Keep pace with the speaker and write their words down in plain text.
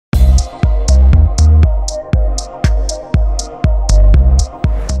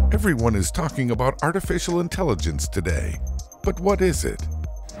Everyone is talking about artificial intelligence today. But what is it?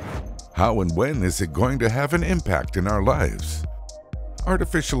 How and when is it going to have an impact in our lives?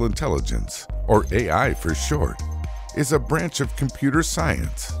 Artificial intelligence, or AI for short, is a branch of computer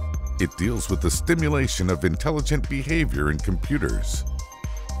science. It deals with the stimulation of intelligent behavior in computers.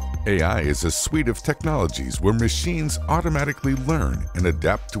 AI is a suite of technologies where machines automatically learn and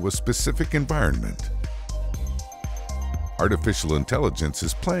adapt to a specific environment. Artificial intelligence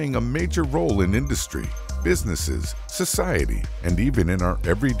is playing a major role in industry, businesses, society, and even in our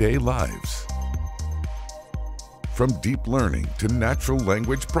everyday lives. From deep learning to natural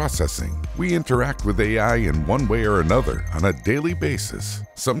language processing, we interact with AI in one way or another on a daily basis,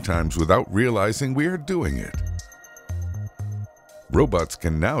 sometimes without realizing we are doing it. Robots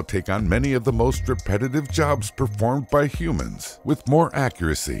can now take on many of the most repetitive jobs performed by humans with more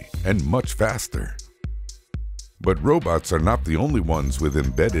accuracy and much faster. But robots are not the only ones with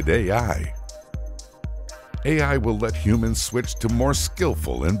embedded AI. AI will let humans switch to more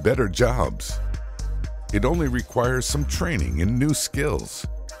skillful and better jobs. It only requires some training in new skills.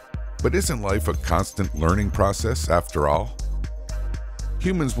 But isn't life a constant learning process after all?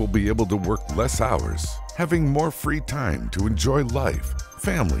 Humans will be able to work less hours, having more free time to enjoy life,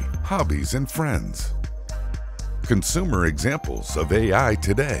 family, hobbies, and friends. Consumer examples of AI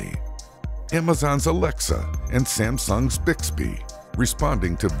today: Amazon's Alexa and Samsung's Bixby,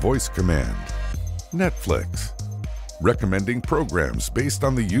 responding to voice command. Netflix, recommending programs based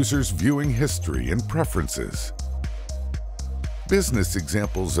on the user's viewing history and preferences. Business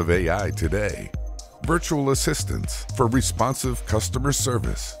examples of AI today: virtual assistants for responsive customer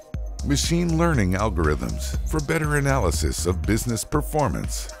service, machine learning algorithms for better analysis of business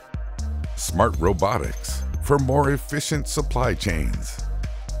performance, smart robotics for more efficient supply chains.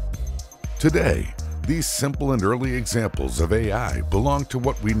 Today, these simple and early examples of AI belong to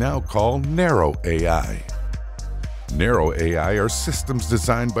what we now call narrow AI. Narrow AI are systems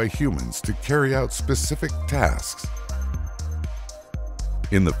designed by humans to carry out specific tasks.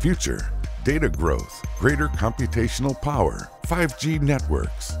 In the future, data growth, greater computational power, 5G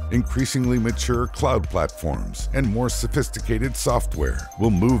networks, increasingly mature cloud platforms, and more sophisticated software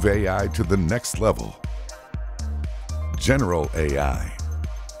will move AI to the next level. General AI.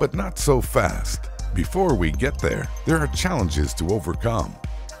 But not so fast. Before we get there are challenges to overcome.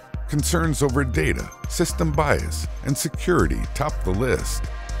 Concerns over data, system bias, and security top the list.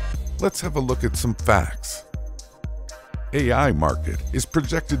 Let's have a look at some facts. AI market is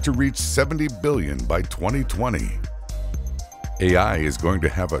projected to reach $70 billion by 2020. AI is going to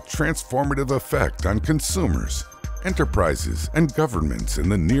have a transformative effect on consumers, enterprises, and governments in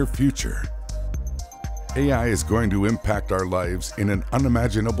the near future. AI is going to impact our lives in an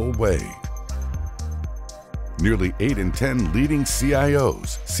unimaginable way. Nearly 8 in 10 leading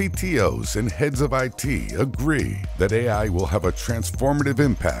CIOs, CTOs, and heads of IT agree that AI will have a transformative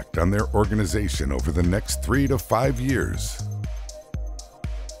impact on their organization over the next 3 to 5 years.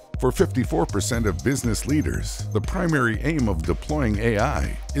 For 54% of business leaders, the primary aim of deploying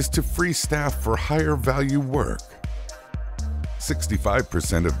AI is to free staff for higher value work.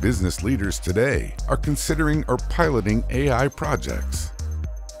 65% of business leaders today are considering or piloting AI projects.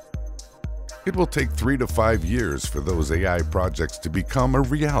 It will take 3 to 5 years for those AI projects to become a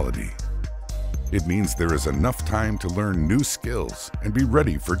reality. It means there is enough time to learn new skills and be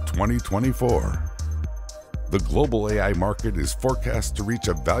ready for 2024. The global AI market is forecast to reach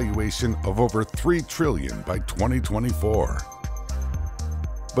a valuation of over $3 trillion by 2024.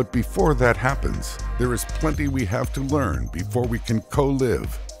 But before that happens, there is plenty we have to learn before we can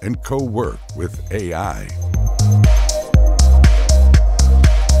co-live and co-work with AI.